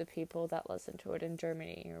supposedly the people that listen to it in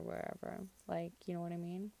Germany or wherever. Like, you know what I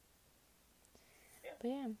mean? Yeah. But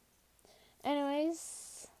yeah.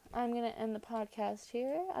 Anyways, I'm gonna end the podcast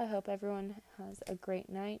here. I hope everyone has a great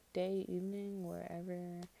night, day, evening,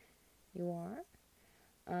 wherever you are.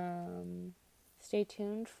 Stay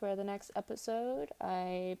tuned for the next episode.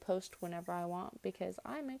 I post whenever I want because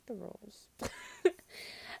I make the rules.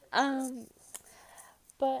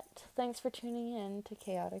 But thanks for tuning in to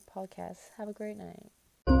Chaotic Podcast. Have a great night.